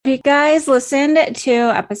you guys listened to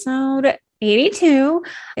episode 82.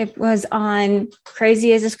 It was on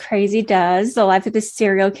Crazy as This Crazy Does, The Life of the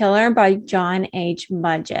Serial Killer by John H.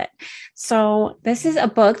 Mudgett. So this is a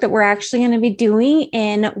book that we're actually going to be doing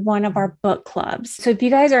in one of our book clubs. So if you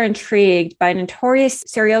guys are intrigued by notorious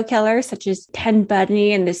serial killers such as Ted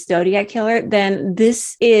Bundy and the Zodiac Killer, then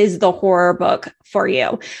this is the horror book for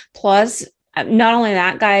you. Plus, not only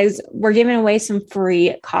that, guys, we're giving away some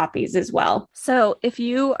free copies as well. So if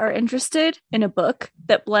you are interested in a book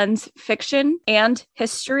that blends fiction and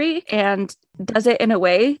history and does it in a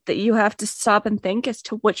way that you have to stop and think as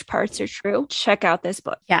to which parts are true, check out this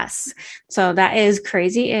book. Yes. So that is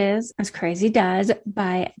Crazy Is As Crazy Does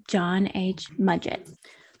by John H. Mudgett.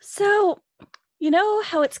 So you know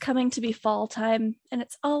how it's coming to be fall time, and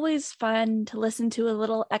it's always fun to listen to a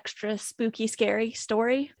little extra spooky, scary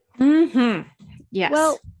story? Mm-hmm. Yes.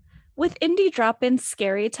 Well, with Indie Drop-In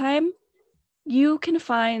Scary Time, you can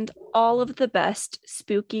find all of the best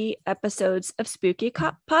spooky episodes of spooky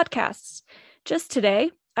podcasts. Just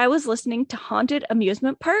today, I was listening to Haunted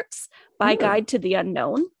Amusement Parks by Guide to the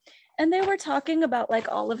Unknown, and they were talking about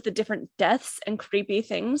like all of the different deaths and creepy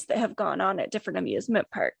things that have gone on at different amusement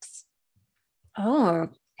parks. Oh,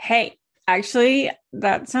 hey, actually,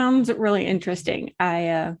 that sounds really interesting.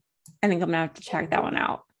 I think I'm gonna have to check that one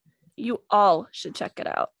out. You all should check it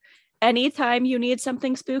out. Anytime you need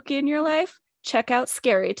something spooky in your life, check out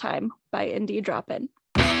Scary Time by Indie Drop-In.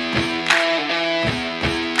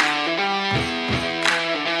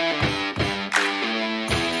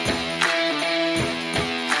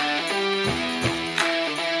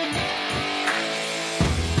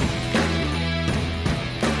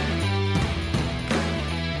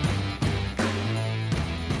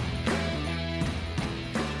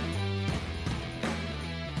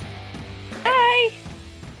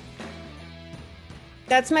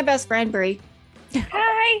 That's my best friend, Brie.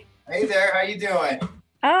 Hi. Hey there, how you doing? Oh,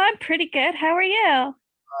 I'm pretty good. How are you?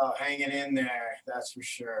 Oh, hanging in there, that's for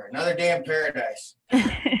sure. Another day in paradise,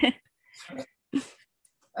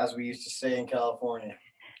 as we used to say in California.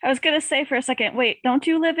 I was going to say for a second, wait, don't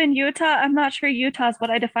you live in Utah? I'm not sure Utah's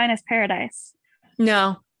what I define as paradise.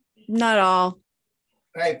 No, not all.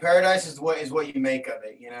 Hey, paradise is what you make of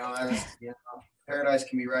it, paradise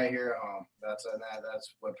can be right here at home. That's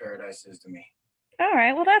what paradise is to me. All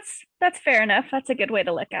right, well that's fair enough. That's a good way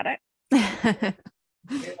to look at it. Yeah,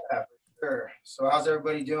 for sure. So how's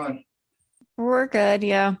everybody doing? We're good,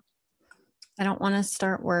 yeah. I don't want to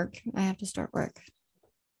start work. I have to start work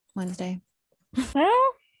Wednesday. Well,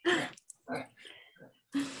 I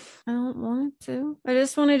don't want to. I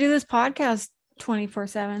just want to do this podcast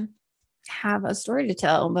 24/7. Have a story to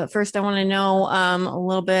tell, but first I want to know a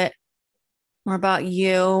little bit more about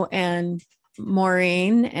you and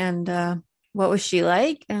Maureen, and what was she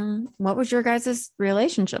like, and what was your guys'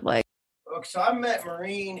 relationship like? Look, so I met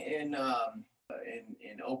Maureen in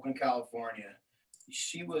Oakland, California.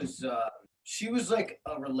 She was like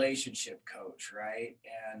a relationship coach, right?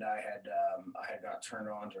 And I had got turned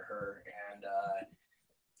on to her, and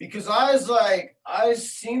because I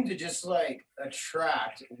seemed to just like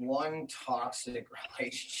attract one toxic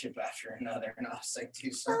relationship after another, and I was like,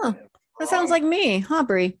 dude, something that sounds like me, huh,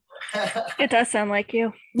 Brie? it does sound like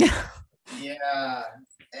you. Yeah.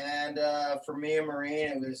 And for me and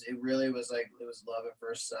Maureen, it really was love at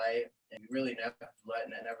first sight, and we really never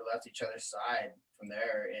left each other's side from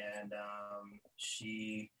there. And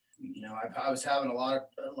she, I was having a lot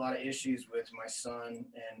of issues with my son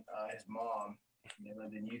and his mom. They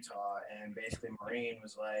lived in Utah, and basically Maureen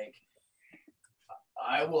was like,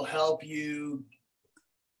 I will help you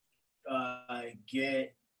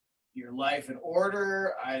get your life in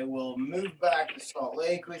order. I will move back to Salt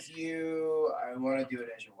Lake with you. I want to do it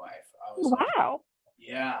as your wife. I was wow.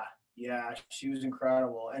 Like, yeah, she was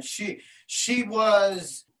incredible, and she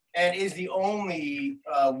was and is the only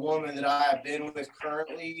woman that I have been with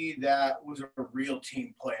currently that was a real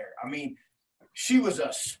team player. I mean, she was a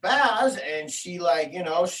spaz, and she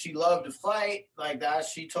she loved to fight like that.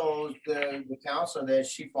 She told the counselor that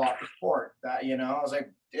she fought the sport. That I was like,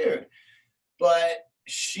 dude, but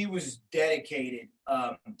she was dedicated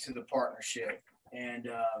to the partnership, and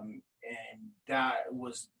that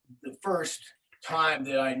was the first time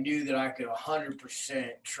that I knew that I could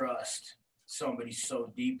 100% trust somebody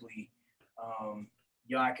so deeply.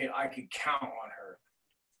 I could count on her.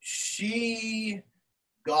 She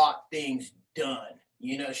got things done.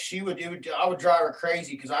 I would drive her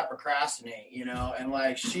crazy because I procrastinate, and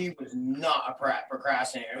like she was not a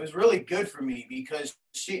procrastinator. It was really good for me because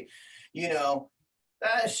she'd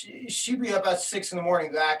be up at 6 a.m.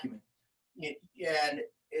 vacuuming, and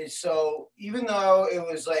So even though it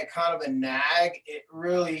was like kind of a nag, it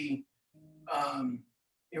really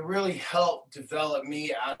helped develop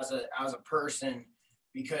me as a person,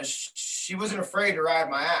 because she wasn't afraid to ride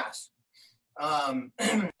my ass.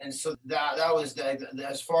 And so that was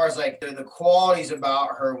as far as like the qualities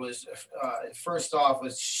about her was, first off,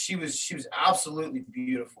 was she was absolutely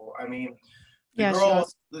beautiful. I mean, the girl,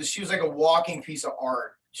 she was like a walking piece of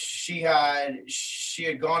art. She had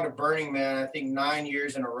gone to Burning Man, I think 9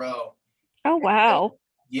 years in a row. Oh wow.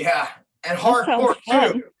 Yeah, and hardcore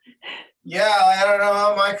too. Yeah, I don't know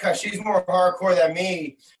how my cut. She's more hardcore than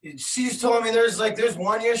me. She's telling me there's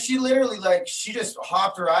 1 year she literally she just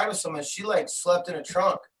hopped a ride with someone. She slept in a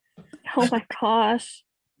trunk. Oh my gosh.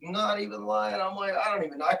 Not even lying. I'm like, I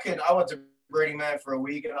went to Burning Man for a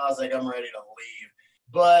week and I was like, I'm ready to leave.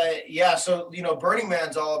 But yeah, so Burning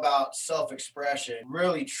Man's all about self-expression,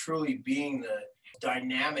 really truly being the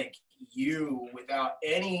dynamic you without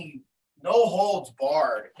no holds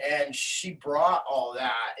barred. And she brought all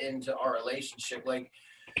that into our relationship.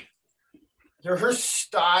 Her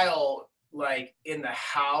style, in the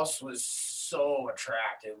house, was so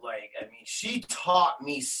attractive. She taught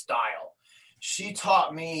me style. She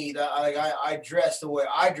taught me that I dress the way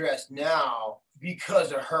I dress now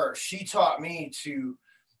because of her. She taught me to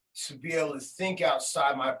be able to think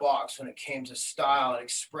outside my box when it came to style and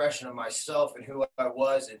expression of myself and who I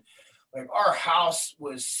was. And our house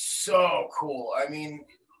was so cool. I mean,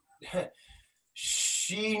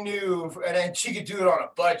 she knew, and then she could do it on a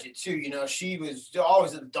budget too. She was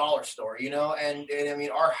always at the dollar store, and I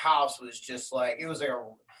mean, our house was just it was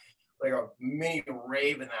like a mini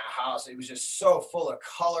rave in that house. It was just so full of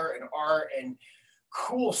color and art and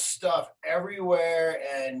cool stuff everywhere.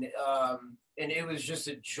 And it was just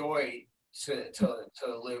a joy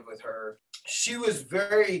to live with her. She was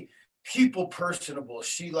very people personable.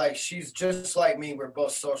 She's just like me. We're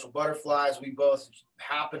both social butterflies. We both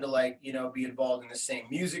happen to be involved in the same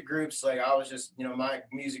music groups. I was just, my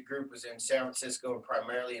music group was in San Francisco and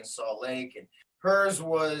primarily in Salt Lake, and hers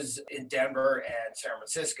was in Denver and San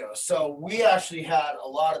Francisco. So we actually had a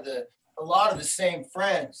lot of the same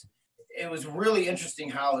friends. It was really interesting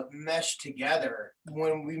how it meshed together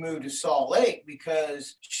when we moved to Salt Lake,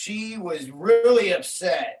 because she was really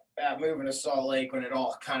upset at moving to Salt Lake when it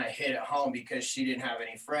all kind of hit at home, because she didn't have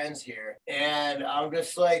any friends here. And I'm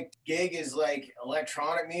just gig is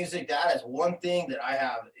electronic music. That is one thing that I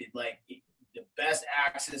have the best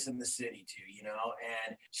access in the city to,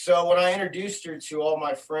 And so when I introduced her to all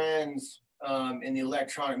my friends in the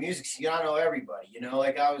electronic music scene, I know everybody,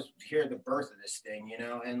 I was here at the birth of this thing,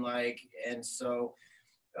 and so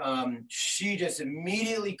she just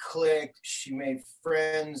immediately clicked. She made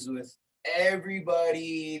friends with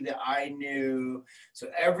everybody that I knew.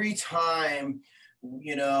 So every time,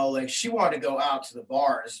 she wanted to go out to the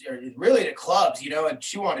bars, or really to clubs, and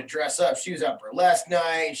she wanted to dress up. She was at burlesque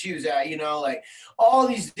night, and she was at, all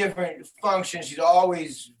these different functions. She's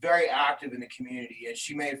always very active in the community, and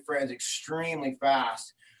she made friends extremely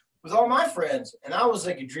fast with all my friends. And that was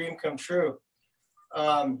a dream come true.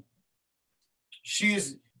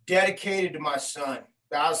 She's dedicated to my son.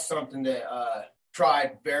 That was something that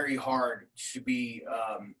tried very hard to be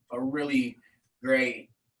a really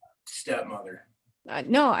great stepmother.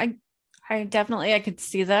 No, I definitely, I could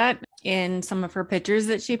see that in some of her pictures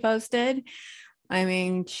that she posted. I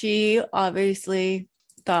mean, she obviously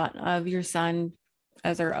thought of your son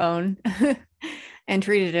as her own and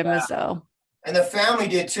treated him as so. And the family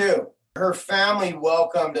did too. Her family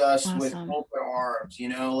welcomed us with open arms,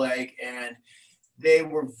 and they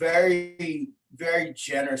were very, very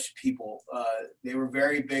generous people. They were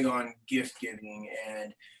very big on gift giving,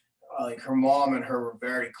 and her mom and her were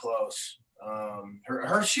very close.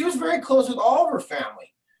 She was very close with all of her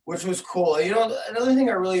family, which was cool. Another thing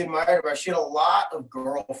I really admired about her, she had a lot of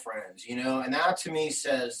girlfriends, and that to me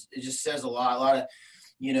says a lot of,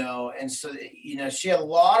 and so, she had a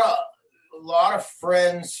lot of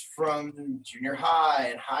friends from junior high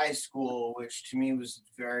and high school, which to me was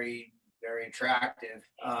very, very attractive.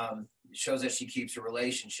 It shows that she keeps her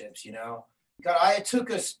relationships, God, it took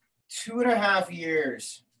us 2.5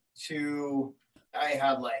 years I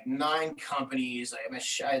had 9 companies. I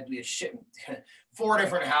had 4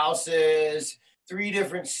 different houses, 3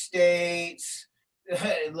 different states.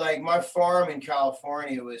 My farm in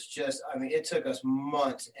California was just, it took us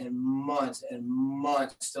months and months and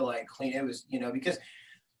months to clean. It was, because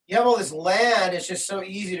you have all this land, it's just so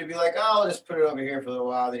easy to be oh, I'll just put it over here for a little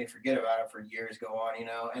while, then you forget about it for years, go on,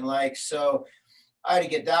 and so I had to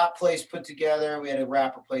get that place put together. We had to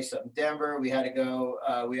wrap a place up in Denver. We had to go,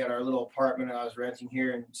 we had our little apartment I was renting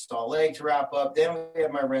here in Salt Lake to wrap up. Then we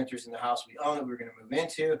had my renters in the house we owned that we were going to move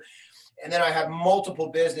into. And then I had multiple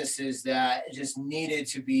businesses that just needed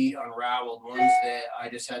to be unraveled, ones that I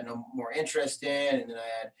just had no more interest in. And then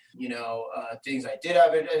I had, things I did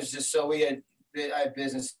have. It was just so I had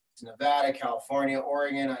business in Nevada, California,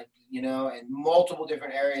 Oregon, and multiple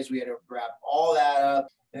different areas. We had to wrap all that up.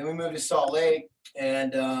 And we moved to Salt Lake,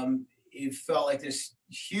 and it felt like this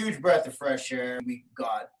huge breath of fresh air. We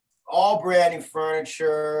got all brand new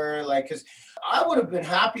furniture, because I would have been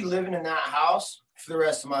happy living in that house for the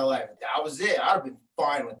rest of my life. That was it. I'd have been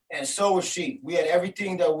fine with it. And so was she. We had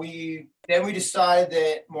everything then we decided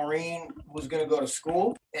that Maureen was going to go to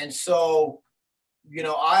school. And so,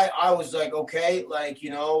 I was like, okay,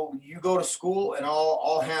 you go to school and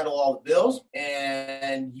I'll handle all the bills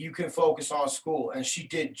and you can focus on school. And she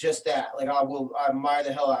did just that. I admire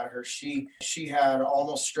the hell out of her. She had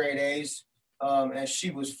almost straight A's. And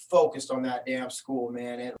she was focused on that damn school,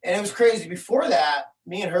 man. And it was crazy. Before that,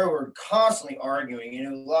 me and her were constantly arguing.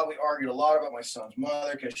 We argued a lot about my son's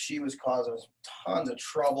mother because she was causing us tons of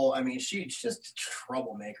trouble. I mean, she's just a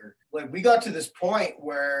troublemaker. We got to this point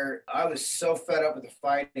where I was so fed up with the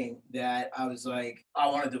fighting that I was like, I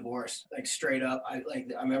want a divorce, straight up. I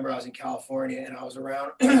remember I was in California and I was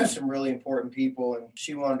around some really important people, and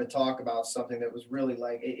she wanted to talk about something that was really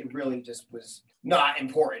it really just was not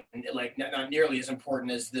important, not nearly as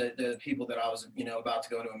important as the people that I was, about to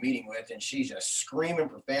go to a meeting with. And she's just screaming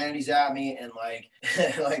profanities at me. And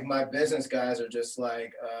my business guys are just is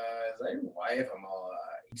that your wife? I'm all,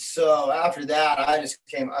 So after that, I was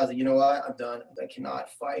like, you know what? I'm done. I cannot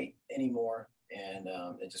fight anymore. And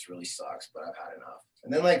it just really sucks, but I've had enough.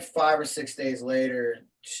 And then 5 or 6 days later,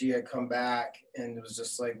 she had come back and it was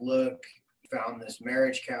just look, found this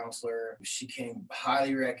marriage counselor. She came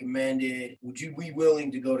highly recommended. Would you be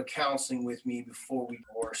willing to go to counseling with me before we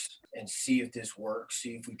divorce and see if this works,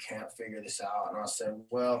 see if we can't figure this out? And I said,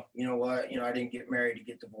 well, you know what? I didn't get married to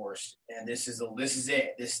get divorced. And this is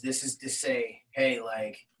it. This is to say, hey,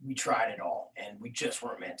 we tried it all and we just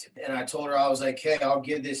weren't meant to. And I told her, I was like, hey, I'll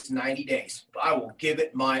give this 90 days. I will give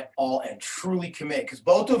it my all and truly commit. Because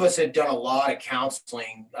both of us had done a lot of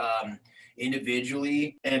counseling,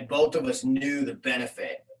 individually, and both of us knew the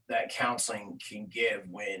benefit that counseling can give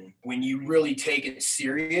when you really take it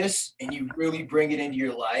serious and you really bring it into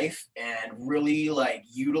your life and really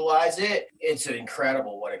utilize it. It's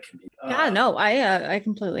incredible what it can be. I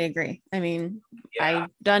completely agree. I mean, I've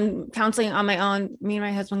done counseling on my own. Me and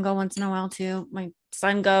my husband go once in a while too. My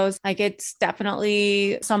son goes. It's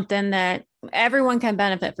definitely something that everyone can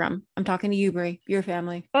benefit from. I'm talking to you, Brie, your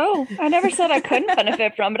family. Oh, I never said I couldn't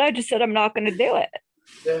benefit from it. I just said I'm not going to do it.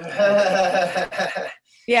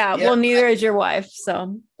 Yeah, well, neither is your wife.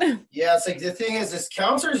 So yeah, it's the thing is, this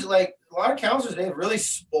counselors, a lot of counselors, they really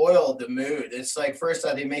spoil the mood. It's first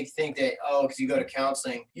they make think that, because you go to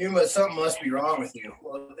counseling, something must be wrong with you.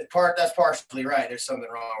 Well, that's partially right. There's something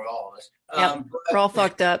wrong with all of us. Yep, we're all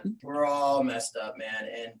fucked up. We're all messed up, man,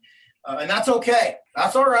 and that's okay.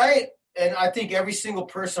 That's all right. And I think every single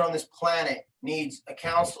person on this planet needs a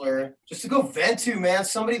counselor just to go vent to, man.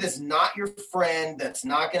 Somebody that's not your friend, that's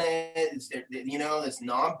not gonna, that's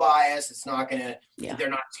non-biased. It's not gonna, they're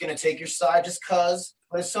not gonna take your side just cause.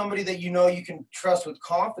 But it's somebody that you can trust with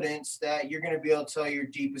confidence that you're gonna be able to tell your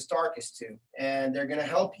deepest, darkest to, and they're gonna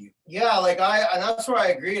help you. Yeah, and that's where I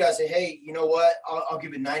agreed. I said, hey, you know what? I'll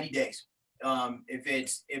give it 90 days. If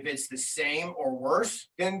it's the same or worse,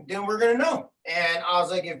 then we're gonna know. And I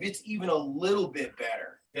was like, if it's even a little bit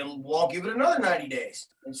better, then we'll give it another 90 days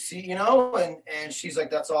and see, and she's like,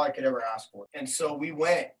 that's all I could ever ask for. And so we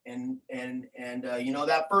went and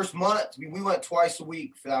that first month, we went twice a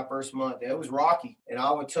week for that first month. It was rocky. And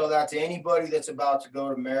I would tell that to anybody that's about to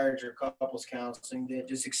go to marriage or couples counseling, that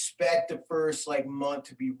just expect the first month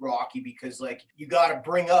to be rocky, because you got to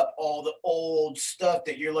bring up all the old stuff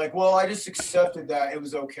that you're like, well, I just accepted that it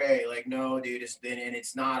was okay. No, dude,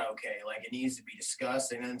 it's not okay. It needs to be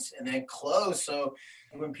discussed and then closed. So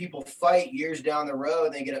when people fight years down the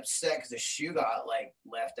road, they get upset because the shoe got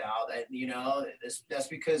left out. That's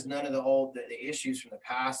because none of the issues from the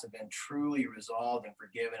past have been truly resolved and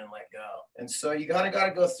forgiven and let go. And so you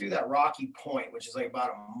gotta go through that rocky point, which is about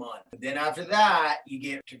a month. But then after that, you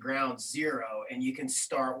get to ground zero and you can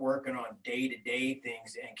start working on day-to-day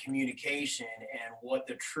things and communication and what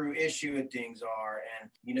the true issue of things are. And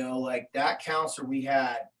that counselor we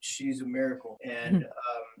had, she's a miracle. And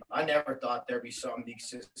I never thought there'd be something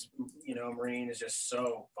he's just, Maureen is just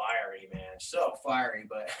so fiery, man, so fiery.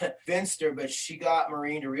 But Finster, but she got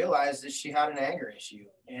Maureen to realize that she had an anger issue.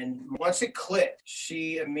 And once it clicked,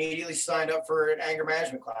 she immediately signed up for anger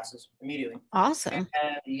management classes immediately. Awesome.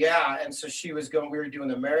 And so we were doing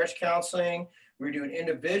the marriage counseling. We were doing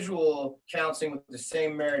individual counseling with the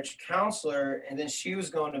same marriage counselor, and then she was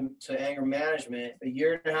going to anger management. A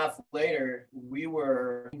year and a half later, we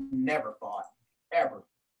never fought, ever.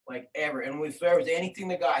 And if there was anything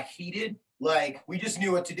that got heated, we just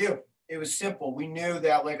knew what to do. It was simple. We knew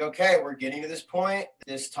that, okay, we're getting to this point.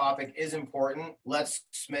 This topic is important. Let's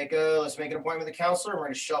make an appointment with the counselor. We're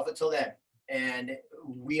going to shelf it till then. And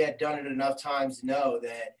we had done it enough times to know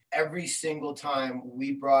that every single time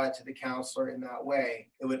we brought it to the counselor in that way,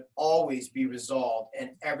 it would always be resolved and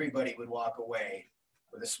everybody would walk away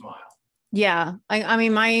with a smile. Yeah. I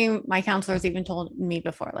mean, my counselor's even told me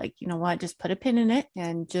before, you know what, just put a pin in it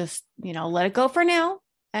and just, let it go for now.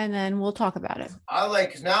 And then we'll talk about it.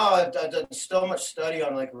 Because now I've done so much study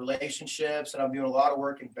on relationships, and I'm doing a lot of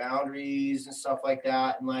work in boundaries and stuff like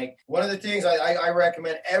that. And one of the things I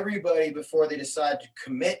recommend everybody before they decide to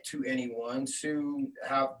commit to anyone to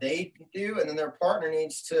have they do, and then their partner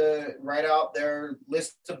needs to write out their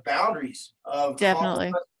list of boundaries of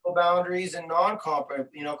definitely boundaries and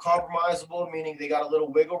compromisable, meaning they got a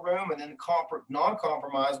little wiggle room, and then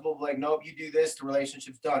non-compromisable, nope, you do this, the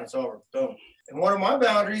relationship's done, it's over, boom. And one of my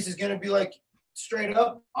boundaries is going to be straight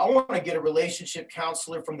up, I want to get a relationship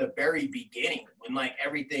counselor from the very beginning when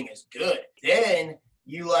everything is good. Then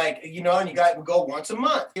you and you got to go once a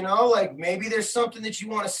month, maybe there's something that you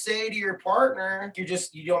want to say to your partner. You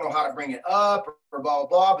don't know how to bring it up or blah, blah,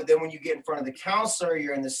 blah. But then when you get in front of the counselor,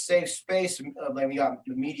 you're in the safe space of we got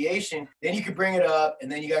the mediation, then you can bring it up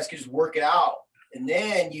and then you guys can just work it out. And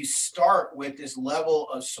then you start with this level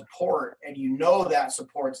of support and that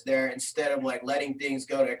support's there instead of letting things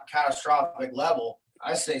go to a catastrophic level.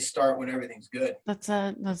 I say start when everything's good. That's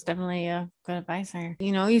definitely a good advice there.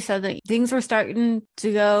 You said that things were starting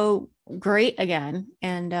to go great again.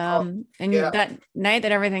 And that night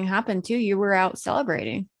that everything happened too, you were out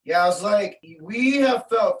celebrating. Yeah, it's we have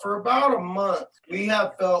felt for about a month, we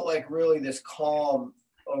have felt really this calm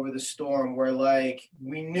over the storm where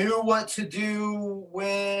we knew what to do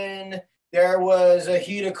when there was a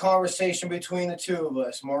heated conversation between the two of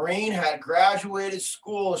us. Maureen had graduated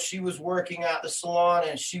school. She was working at the salon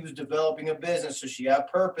and she was developing a business. So she had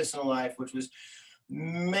purpose in life, which was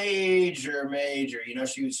major.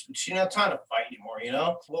 She didn't have time to fight anymore,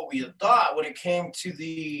 What we had thought when it came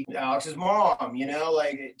to Alex's mom,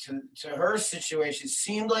 to her situation, it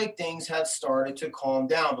seemed like things had started to calm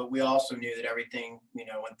down, but we also knew that everything, when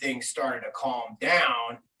things started to calm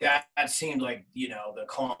down, that seemed like, the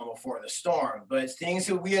calm before the storm. But things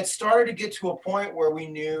that we had started to get to a point where we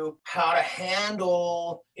knew how to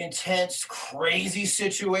handle intense, crazy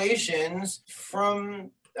situations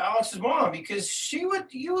from Alex's mom, because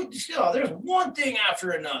there's one thing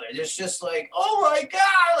after another. It's just oh my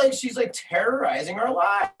God, she's terrorizing our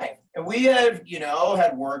life. And we had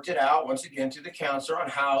worked it out once again through the counselor on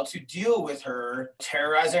how to deal with her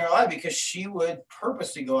terrorizing our life, because she would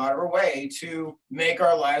purposely go out of her way to make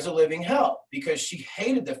our lives a living hell, because she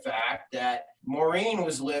hated the fact that Maureen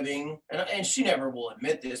was living, and she never will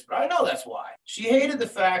admit this, but I know that's why. She hated the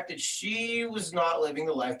fact that she was not living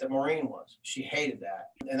the life that Maureen was. She hated that.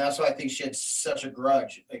 And that's why I think she had such a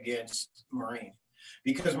grudge against Maureen,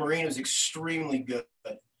 because Maureen was extremely good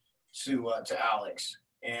to Alex.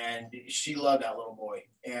 And she loved that little boy.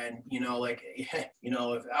 And,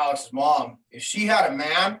 if Alex's mom, if she had a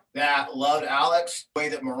man that loved Alex the way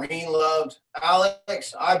that Maureen loved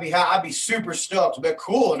Alex, I'd be super stoked. But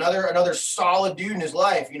cool, another solid dude in his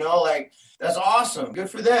life, that's awesome.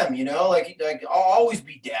 Good for them, I'll always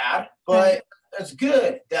be dad, but it's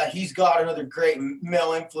good that he's got another great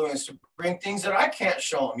male influence to bring things that I can't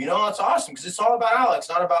show him. It's awesome because it's all about Alex,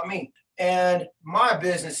 not about me. And my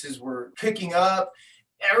businesses were picking up.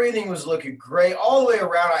 Everything was looking great all the way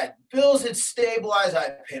around. Bills had stabilized. I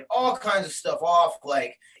had paid all kinds of stuff off.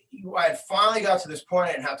 I had finally got to this point.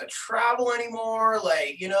 I didn't have to travel anymore.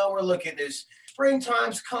 We're looking at this.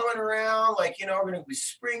 Springtime's coming around. We're going to be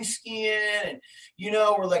spring skiing. And,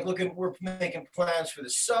 we're making plans for the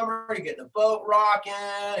summer to get the boat rocking.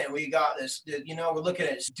 And we got this, we're looking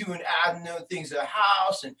at adding new things to the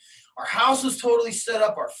house. And our house was totally set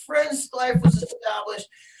up. Our friend's life was established.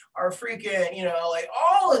 Our freaking,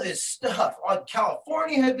 all of this stuff on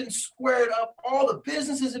California had been squared up. All the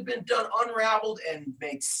businesses had been done, unraveled, and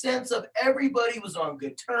made sense of. Everybody was on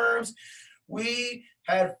good terms. We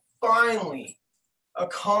had finally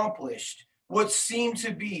accomplished what seemed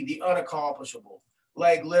to be the unaccomplishable.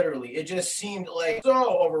 Like literally, it just seemed like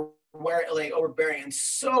so overbearing and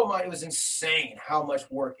so much. It was insane how much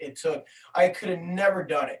work it took. I could have never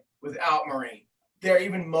done it without Maureen. They're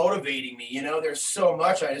even motivating me, there's so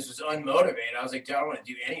much. I just was unmotivated. I was like, I don't want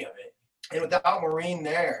to do any of it. And without Maureen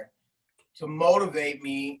there to motivate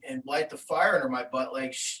me and light the fire under my butt,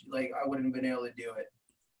 like I wouldn't have been able to do it.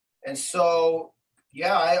 And so,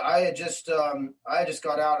 yeah, I just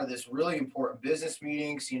got out of this really important business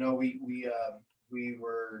meetings. We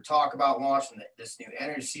were talking about launching this new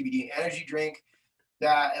CBD energy drink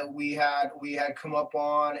that we had come up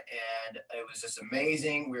on, and it was just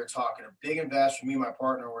amazing. We were talking to big investors. Me and my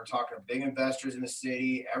partner were talking to big investors in the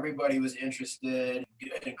city. Everybody was interested. An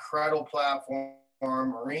incredible platform.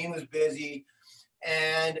 Maureen was busy,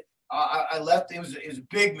 and I left. It was a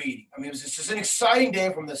big meeting. I mean, it was just an exciting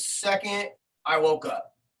day from the second I woke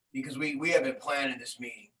up, because we had been planning this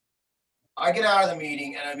meeting. I get out of the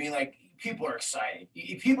meeting, and I mean, like, people are excited.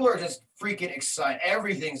 People are just freaking excited.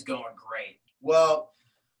 Everything's going great. Well,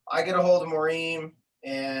 I get a hold of Maureen,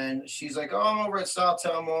 and she's like, "Oh, I'm over at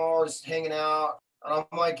Southtown Mall, just hanging out." And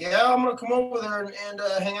I'm like, "Yeah, I'm gonna come over there and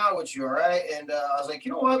hang out with you, all right?" And I was like,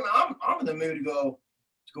 "You know what, man? I'm in the mood to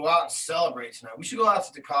go out and celebrate tonight. We should go out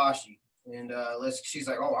to Takashi." And she's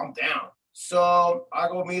like, "Oh, I'm down." So I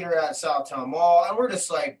go meet her at Southtown Mall, and we're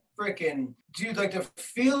just like freaking, dude, like the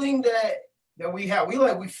feeling that we had,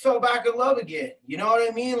 we fell back in love again. You know what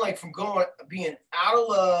I mean? Like from being out of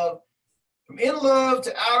love, from in love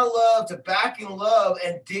to out of love to back in love,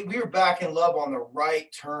 and we were back in love on the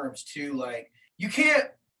right terms too. Like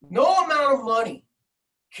no amount of money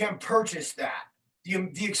can purchase that.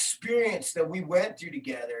 The experience that we went through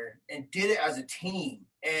together and did it as a team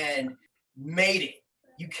and made it.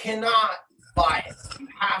 You cannot buy it. You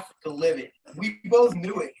have to live it. We both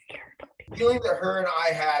knew it. The feeling that her and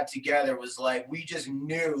I had together was like, we just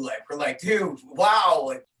knew, like, we're like, dude, wow.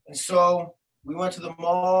 Like, and so we went to the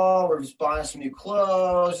mall. We're just buying some new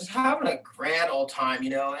clothes, just having a grand old time,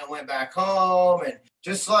 and went back home, and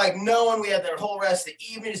just like knowing we had the whole rest of the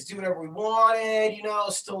evening, just doing whatever we wanted,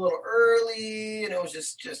 still a little early. And it was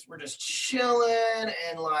just we're just chilling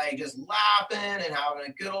and like just laughing and having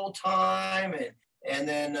a good old time. And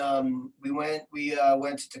then we went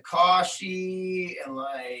to Takashi and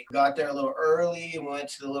like got there a little early and went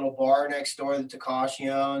to the little bar next door that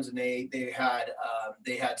Takashi owns, and they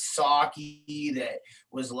had sake that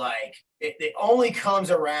was like it only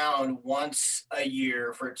comes around once a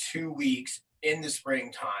year for 2 weeks in the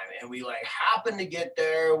springtime, and we like happened to get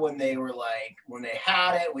there when they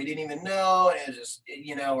had it. We didn't even know, and it was just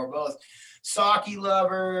we're both sake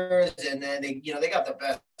lovers, and then they got the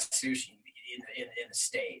best sushi in the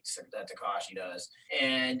States that Takashi does.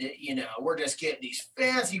 And, we're just getting these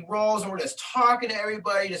fancy rolls, and we're just talking to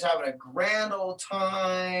everybody, just having a grand old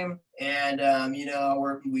time. And,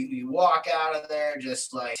 we walk out of there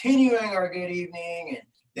just like continuing our good evening. And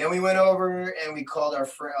then we went over and we called our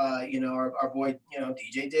friend, our boy,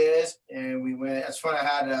 DJ Diz. And we went, it's fun.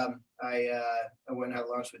 I went and had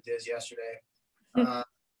lunch with Diz yesterday.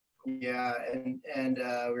 Yeah, and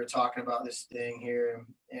we were talking about this thing here,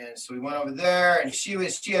 and so we went over there, and she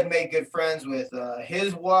had made good friends with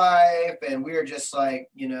his wife, and we were just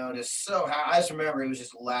like, just so happy. I just remember it was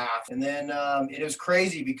just laugh, and then it was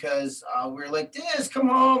crazy because we were like, Diz, come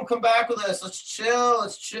home, come back with us, let's chill,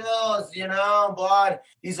 blah.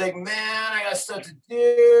 He's like, man, I got stuff to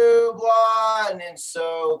do, blah, and then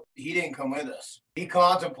so he didn't come with us. He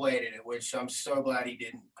contemplated it, which I'm so glad he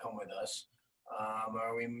didn't come with us.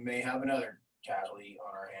 Or we may have another casualty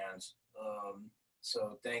on our hands.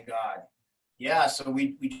 So thank God. Yeah, so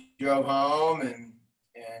we drove home,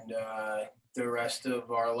 and the rest of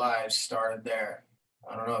our lives started there.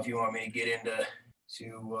 I don't know if you want me to get into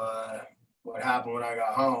what happened when I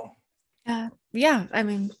got home. Yeah, I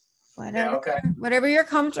mean, whatever. Yeah, okay. Whatever you're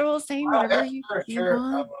comfortable saying, whatever you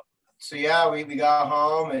want. So yeah, we got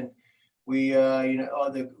home, and we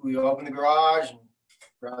we opened the garage and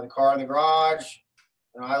drive the car in the garage.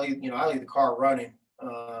 And I leave the car running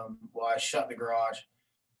while I shut the garage.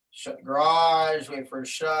 Wait for it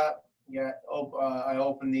to shut. Yeah, I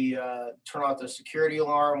open turn off the security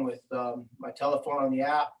alarm with my telephone on the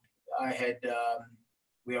app.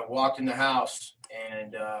 We had walked in the house,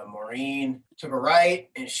 and Maureen took a right,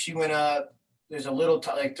 and she went up. There's a little,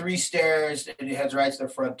 like 3 stairs, and it heads right to the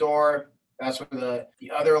front door. That's where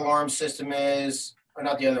the other alarm system is. Or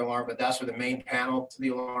not the other alarm, but that's where the main panel to the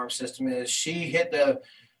alarm system is. She hit the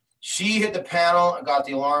panel and got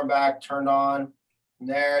the alarm back turned on from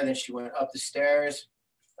there. Then she went up the stairs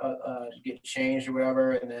to get changed or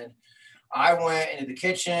whatever. And then I went into the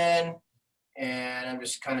kitchen, and I'm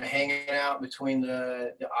just kind of hanging out between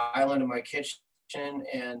the island of my kitchen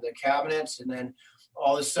and the cabinets. And then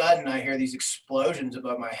all of a sudden I hear these explosions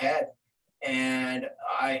above my head. And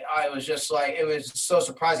I was just like, it was so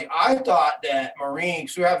surprising. I thought that Maureen,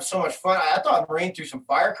 because we were having so much fun, I thought Maureen threw some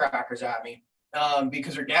firecrackers at me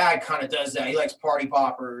because her dad kind of does that. He likes party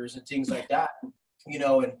poppers and things like that, you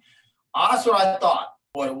know, and that's what I thought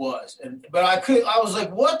what it was. But I was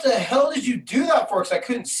like, what the hell did you do that for? Because I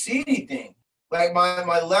couldn't see anything. Like my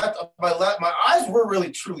eyes were really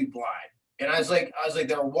truly blind. And I was like,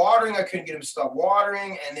 they were watering. I couldn't get them to stop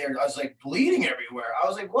watering, and I was like bleeding everywhere. I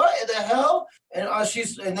was like, what the hell? And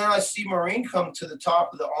then I see Maureen come to the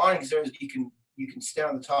top of the awning. You can stand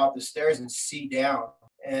on the top of the stairs and see down.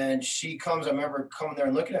 And she comes. I remember coming there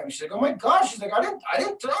and looking at me. She's like, oh my gosh. She's like, I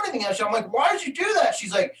didn't throw anything at you. I'm like, why did you do that?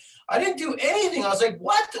 She's like, I didn't do anything. I was like,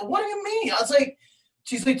 what? What do you mean? I was like,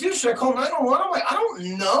 she's like, dude, should I call 911? I'm like, I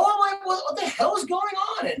don't know. I'm like, what the hell is going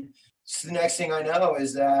on? And so the next thing I know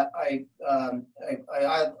is that I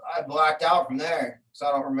blacked out from there. So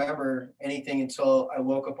I don't remember anything until I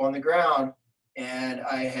woke up on the ground, and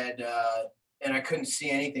I couldn't see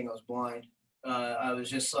anything. I was blind. I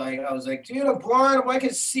was like, dude, I'm blind. I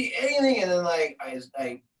can't see anything. And then like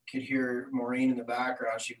I could hear Maureen in the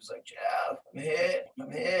background. She was like, Jeff, I'm hit.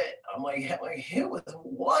 I'm like, hit with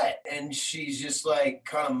what? And she's just like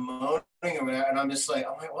kind of moaning over that. And I'm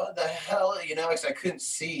like, what the hell? You know, because I couldn't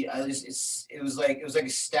see. It was like a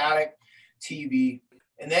static TV.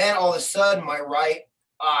 And then all of a sudden my right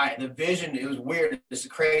eye, the vision, it was weird. It's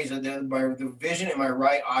crazy. The vision in my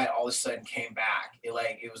right eye all of a sudden came back. It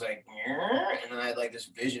was like, and then I had like this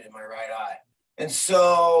vision in my right eye. And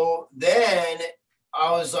so then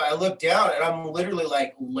I looked down, and I'm literally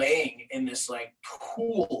like laying in this like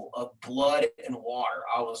pool of blood and water.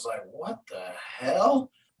 I was like, what the hell?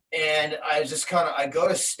 And I was just I go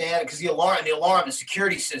to stand, because the alarm,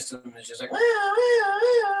 security system is just like,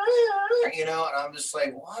 you know, and I'm just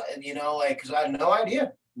like, what? And, you know, like, because I had no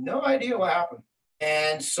idea what happened.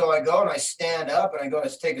 And so I go and I stand up, and I go to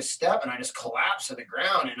take a step, and I just collapse to the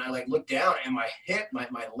ground. And I like look down, and my hip, my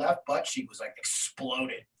left butt cheek was like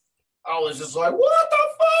exploded. I was just like, what the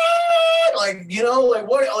fuck? Like, you know, like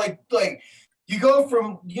what, like you go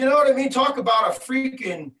from, you know what I mean? Talk about a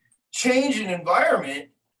freaking change in environment.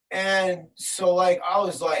 And so like, I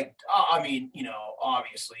was like, I mean, you know,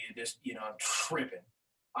 obviously just, you know, I'm tripping.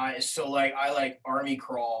 I army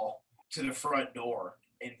crawl to the front door.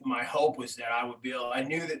 And my hope was that I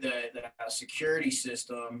knew that the security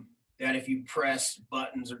system, that if you press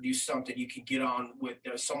buttons or do something, you can get on with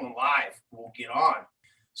someone live will get on.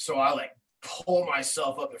 So I like pull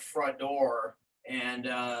myself up the front door, and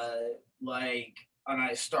I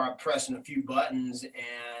start pressing a few buttons,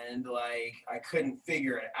 and like I couldn't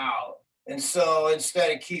figure it out. And so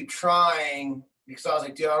instead of keep trying, because I was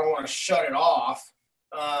like, dude, I don't want to shut it off.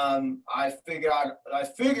 I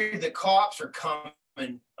figured the cops are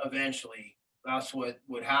coming eventually. That's what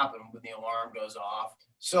would happen when the alarm goes off.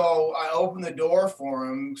 So I opened the door for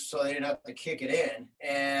him so they didn't have to kick it in.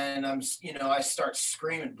 And I start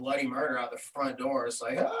screaming bloody murder out the front door. It's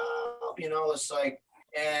like, oh, you know, it's like,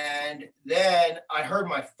 and then I heard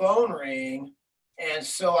my phone ring. And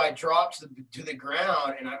so I dropped to the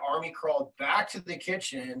ground, and I army crawled back to the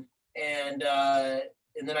kitchen. And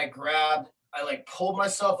then I pulled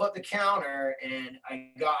myself up the counter, and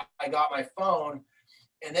I got my phone.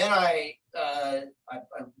 And then I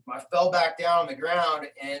fell back down on the ground,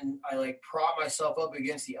 and I like propped myself up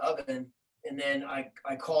against the oven. And then I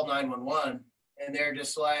called 911, and they're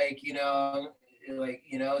just like, you know,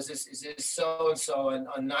 is this so-and-so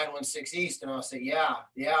on 916 East? And I'll say, yeah.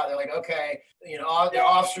 They're like, okay, you know, the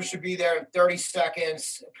officer should be there in 30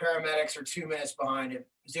 seconds. Paramedics are 2 minutes behind him.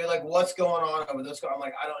 So they're like, what's going on over this? I'm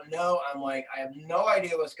like, I don't know. I'm like, I have no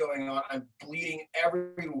idea what's going on. I'm bleeding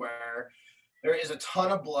everywhere. There is a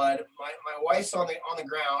ton of blood. My wife's on the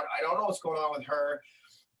ground. I don't know what's going on with her.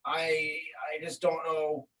 I just don't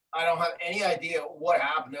know. I don't have any idea what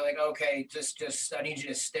happened. They're like, okay, just I need you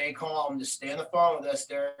to stay calm. Just stay on the phone with us.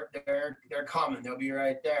 They're coming. They'll be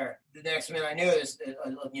right there. The next minute I knew this,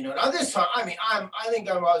 you know, not this time. I mean, I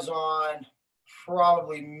think I was on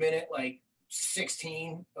probably minute like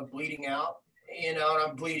 16 of bleeding out, you know, and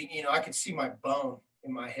I'm bleeding, you know, I could see my bone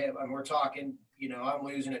in my hip. And we're talking, you know, I'm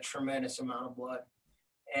losing a tremendous amount of blood.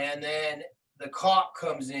 And then the cop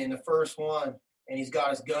comes in, the first one, and he's got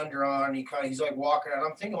his gun drawn. He's like walking around.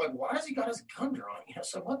 I'm thinking like, why has he got his gun drawn? You know,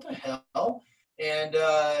 so what the hell? And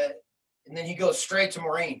then he goes straight to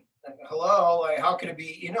Maureen. Like, hello, like how could it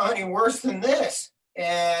be, you know, any worse than this?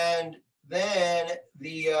 And then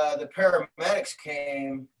the paramedics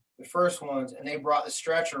came, the first ones, and they brought the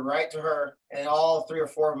stretcher right to her, and all 3 or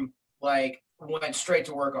 4 of them like went straight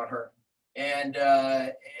to work on her. And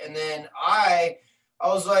then I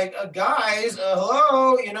was like, guys,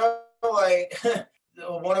 hello, like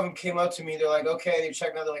one of them came up to me. They're like, okay, they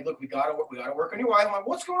checked me out. They're like, look, we gotta work on your wife. I'm like,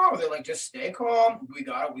 what's going on with her? Like, just stay calm. We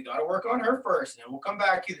gotta work on her first, and then we'll come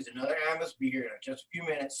back to you. There's another ambulance be here in just a few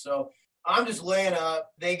minutes. So I'm just laying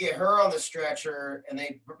up. They get her on the stretcher, and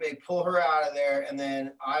they pull her out of there. And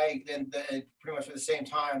then pretty much at the same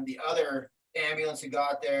time, the other ambulance had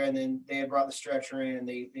got there, and then they had brought the stretcher in, and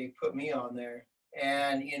they put me on there.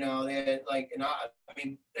 And they had I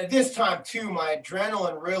mean, at this time too, my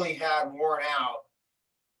adrenaline really had worn out,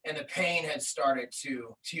 and the pain had started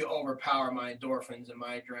to overpower my endorphins and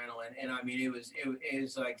my adrenaline. And I mean, it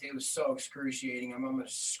was so excruciating. I'm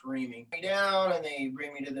almost screaming. Down, and they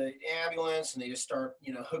bring me to the ambulance, and they just start,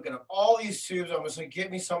 hooking up all these tubes. I'm just like,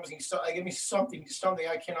 give me something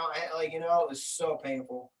I cannot, it was so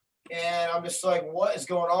painful. And I'm just like, what is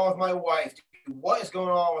going on with my wife? What is going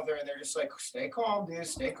on with her? And they're just like, stay calm, dude,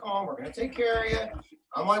 stay calm. We're going to take care of you.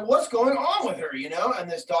 I'm like, what's going on with her, And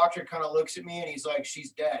this doctor kind of looks at me, and he's like,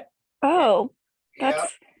 she's dead. Oh,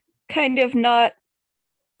 that's kind of not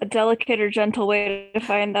a delicate or gentle way to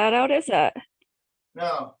find that out, is it?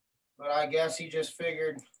 No, but I guess he just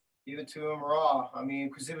figured give it to him raw. I mean,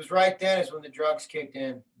 because it was right then is when the drugs kicked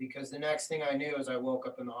in, because the next thing I knew is I woke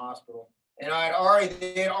up in the hospital. And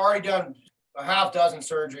they had already done a half dozen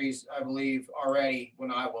surgeries, I believe, already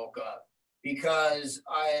when I woke up, because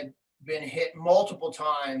I had been hit multiple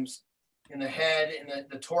times in the head, in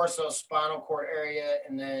the torso, spinal cord area,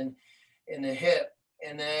 and then in the hip.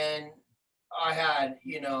 And then I had,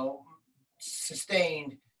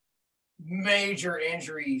 sustained major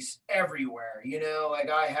injuries everywhere, like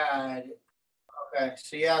I had. Okay.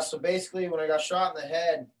 So basically when I got shot in the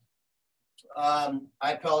head, I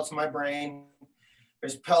had pellets in my brain.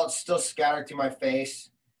 There's pellets still scattered through my face.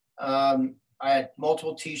 I had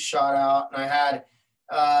multiple teeth shot out, and I had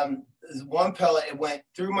one pellet. It went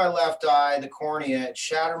through my left eye, the cornea. It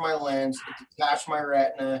shattered my lens. It detached my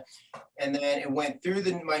retina, and then it went through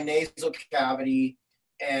my nasal cavity,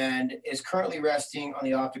 and is currently resting on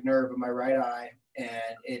the optic nerve of my right eye.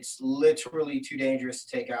 And it's literally too dangerous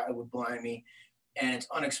to take out. It would blind me, and it's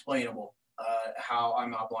unexplainable. How I'm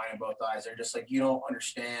not blind in both eyes. They're just like, you don't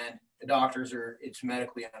understand. The doctors it's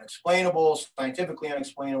medically unexplainable, scientifically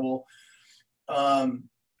unexplainable. I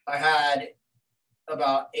had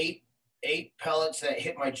about eight pellets that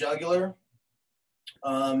hit my jugular.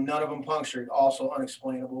 None of them punctured, also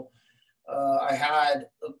unexplainable. I had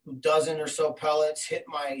a dozen or so pellets hit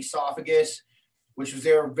my esophagus,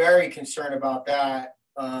 they were very concerned about that.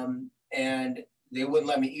 And they wouldn't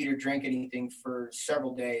let me eat or drink anything for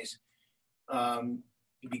several days.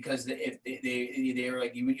 Because if they were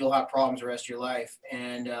like, you'll have problems the rest of your life.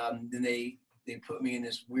 And then they put me in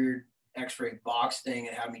this weird x-ray box thing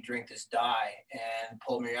and had me drink this dye and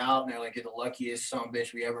pulled me out. And they're like, you're the luckiest son of a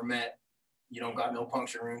bitch we ever met. You don't got no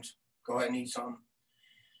puncture wounds. Go ahead and eat something.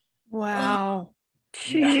 Wow.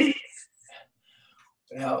 Jeez.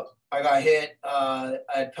 I got hit. I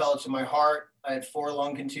had pellets in my heart. I had 4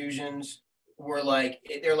 lung contusions. They're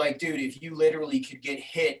like, dude, if you literally could get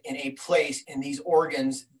hit in a place in these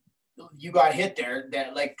organs, you got hit there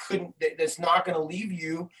that's not going to leave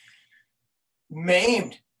you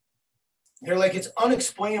maimed. They're like, it's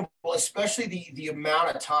unexplainable, especially the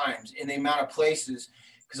amount of times and the amount of places.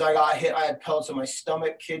 Because I got hit, I had pellets in my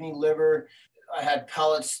stomach, kidney, liver. I had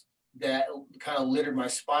pellets that kind of littered my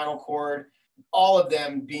spinal cord. All of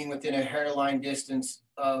them being within a hairline distance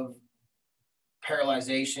of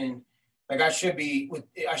paralyzation. Like I should be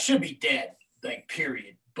dead, like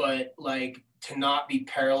period. But like to not be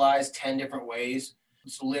paralyzed 10 different ways,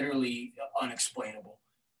 it's literally unexplainable.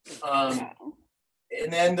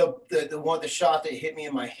 And then the shot that hit me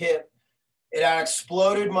in my hip, it had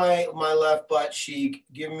exploded my left butt cheek,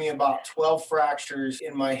 giving me about 12 fractures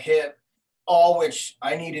in my hip, all which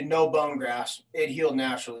I needed no bone grafts. It healed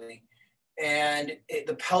naturally. And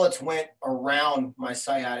the pellets went around my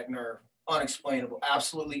sciatic nerve. Unexplainable,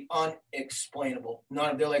 absolutely unexplainable.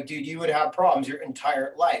 They're like, dude, you would have problems your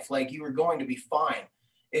entire life. Like you were going to be fine.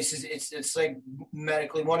 It's like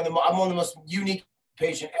medically I'm one of the most unique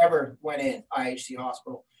patient ever went in IHC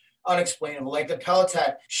hospital. Unexplainable. Like the pellets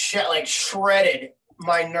had shredded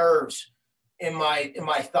my nerves in my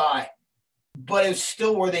thigh, but it was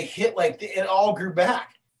still where they hit. Like it all grew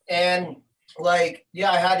back. And like,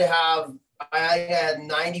 yeah, I had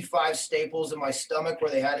 95 staples in my stomach where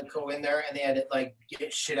they had to go in there and they had to like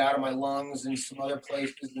get shit out of my lungs and some other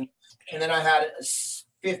places. And then I had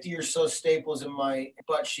 50 or so staples in my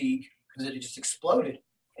butt cheek because it just exploded.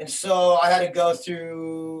 And so I had to go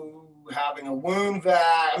through having a wound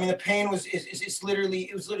vac. I mean, the pain was it's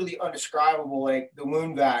literally undescribable. Like the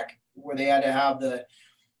wound vac, where they had to have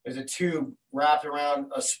there's a tube wrapped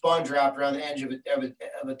around, a sponge wrapped around the edge of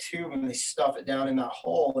a tube, and they stuff it down in that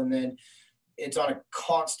hole, and then it's on a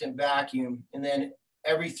constant vacuum. And then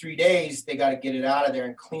every 3 days they got to get it out of there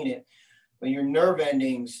and clean it. But your nerve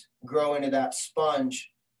endings grow into that sponge.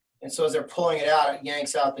 And so as they're pulling it out, it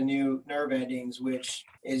yanks out the new nerve endings, which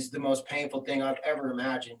is the most painful thing I've ever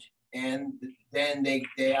imagined. And then they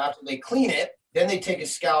after they clean it, then they take a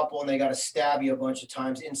scalpel and they got to stab you a bunch of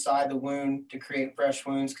times inside the wound to create fresh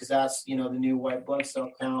wounds, because that's, the new white blood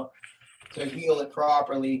cell count to heal it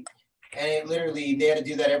properly. And it literally, they had to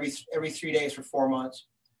do that every 3 days for 4 months.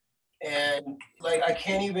 And like, I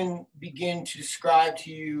can't even begin to describe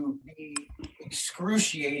to you the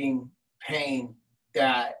excruciating pain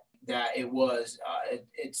that it was.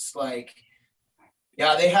 It's like,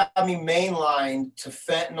 yeah, they had me mainlined to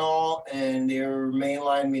fentanyl, and they were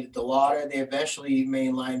mainlined me to Dilaudid. They eventually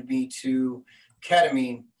mainlined me to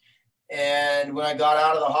ketamine. And when I got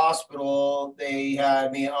out of the hospital, they had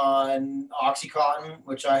me on Oxycontin,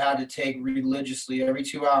 which I had to take religiously every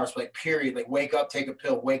 2 hours, like period, like wake up, take a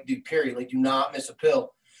pill, period. Like do not miss a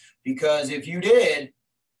pill. Because if you did,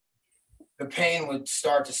 the pain would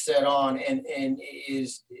start to set on, and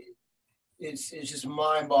it's just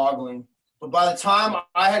mind boggling. But by the time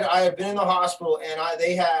I had been in the hospital, and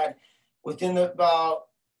they had, within about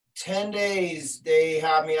 10 days, they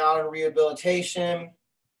had me out in rehabilitation,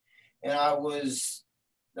 and I was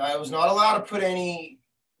not allowed to put any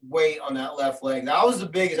weight on that left leg. That was a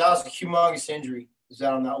humongous injury, was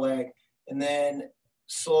that on that leg. And then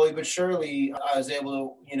slowly but surely, I was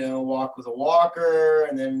able to, walk with a walker,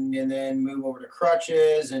 and then move over to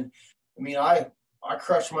crutches. And I mean, I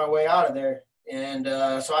crushed my way out of there. And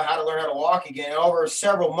so I had to learn how to walk again. And over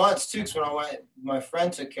several months too, because when my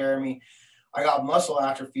friend took care of me, I got muscle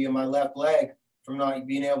atrophy in my left leg from not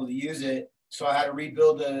being able to use it. So I had to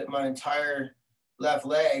rebuild my entire left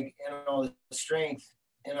leg and all the strength.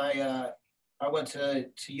 And I went to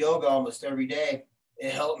yoga almost every day.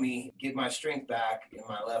 It helped me get my strength back in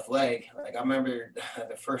my left leg. Like I remember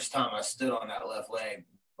the first time I stood on that left leg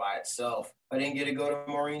by itself. I didn't get to go to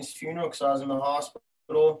Maureen's funeral because I was in the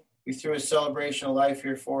hospital. We threw a celebration of life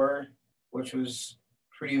here for her, which was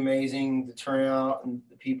pretty amazing, the turnout and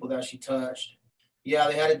the people that she touched. Yeah,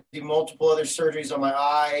 they had to do multiple other surgeries on my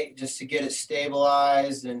eye just to get it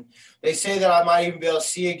stabilized. And they say that I might even be able to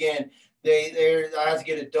see again. I have to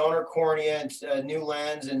get a donor cornea and a new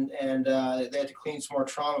lens, and they had to clean some more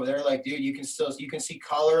trauma. They're like, dude, you can see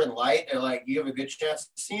color and light. They're like, you have a good chance of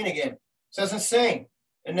seeing again. So that's insane.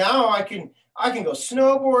 And now I can go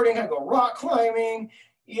snowboarding, I can go rock climbing,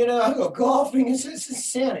 I go golfing. It's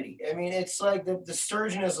insanity. I mean, it's like the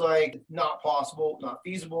surgeon is like, not possible, not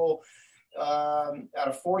feasible. Out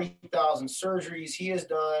of 40,000 surgeries he has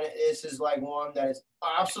done, this is like one that is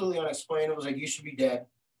absolutely unexplainable. It's like, you should be dead.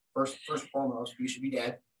 First and foremost, you should be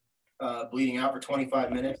dead. Bleeding out for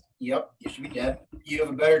 25 minutes. Yep, you should be dead. You have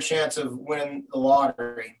a better chance of winning the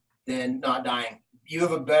lottery than not dying. You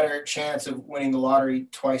have a better chance of winning the lottery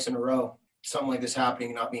twice in a row. Something like this happening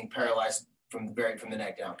and not being paralyzed from the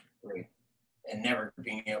neck down, and never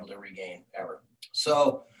being able to regain ever.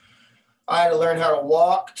 So I had to learn how to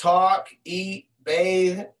walk, talk, eat,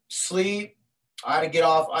 bathe, sleep. I had to get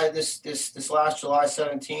off. This last July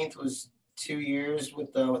 17th was 2 years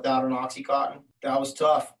without an Oxycontin. That was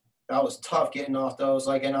tough. Getting off those.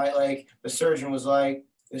 The surgeon was like,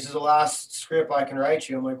 this is the last script I can write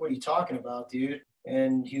you. I'm like, what are you talking about, dude?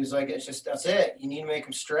 And he was like, that's it. You need to make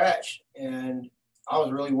them stretch. And I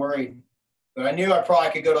was really worried. But I knew I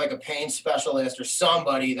probably could go to like a pain specialist or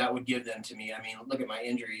somebody that would give them to me. I mean, look at my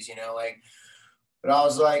injuries, but I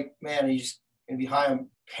was like, man, are you just going to be high on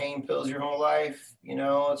pain pills your whole life?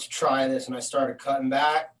 Let's try this. And I started cutting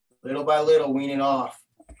back little by little, weaning off.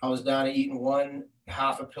 I was down to eating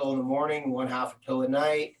 1/2 a pill in the morning, 1/2 a pill at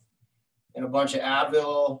night, and a bunch of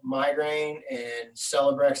Advil, migraine, and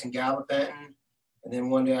Celebrex and gabapentin. And then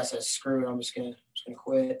one day I said, screw it, I'm just gonna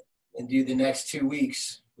quit. And do the next 2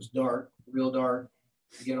 weeks. It was dark, real dark,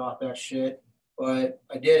 to get off that shit. But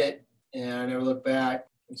I did it, and I never looked back.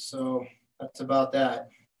 And so that's about that.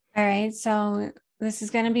 All right, so this is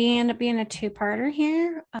going to end up being a 2-parter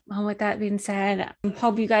here. With that being said, I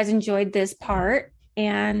hope you guys enjoyed this part.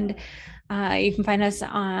 And you can find us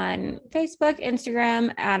on Facebook,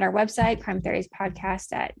 Instagram, at our website,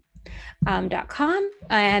 crimetheoriespodcast.com,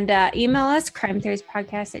 and email us,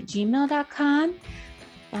 crimetheoriespodcast@gmail.com.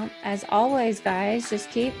 Well, as always, guys, just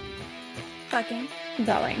keep fucking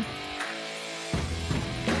going.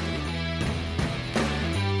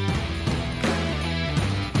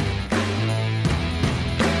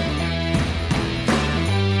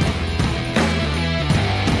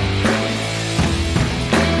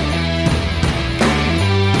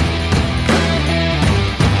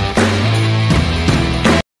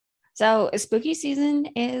 So spooky season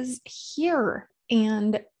is here.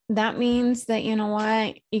 And that means that, you know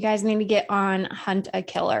what, you guys need to get on Hunt a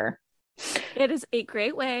Killer. It is a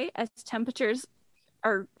great way, as temperatures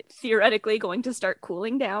are theoretically going to start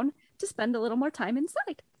cooling down, to spend a little more time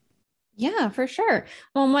inside. Yeah, for sure.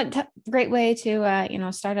 Well, what great way to,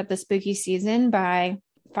 start up the spooky season by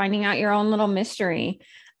finding out your own little mystery.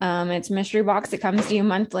 It's a mystery box that comes to you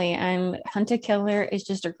monthly, and Hunt a Killer is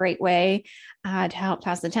just a great way to help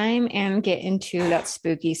pass the time and get into that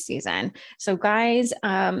spooky season. So guys,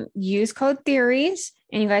 use code Theories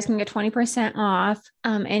and you guys can get 20% off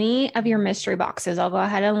any of your mystery boxes. I'll go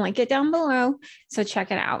ahead and link it down below. So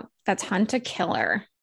check it out. That's Hunt a Killer.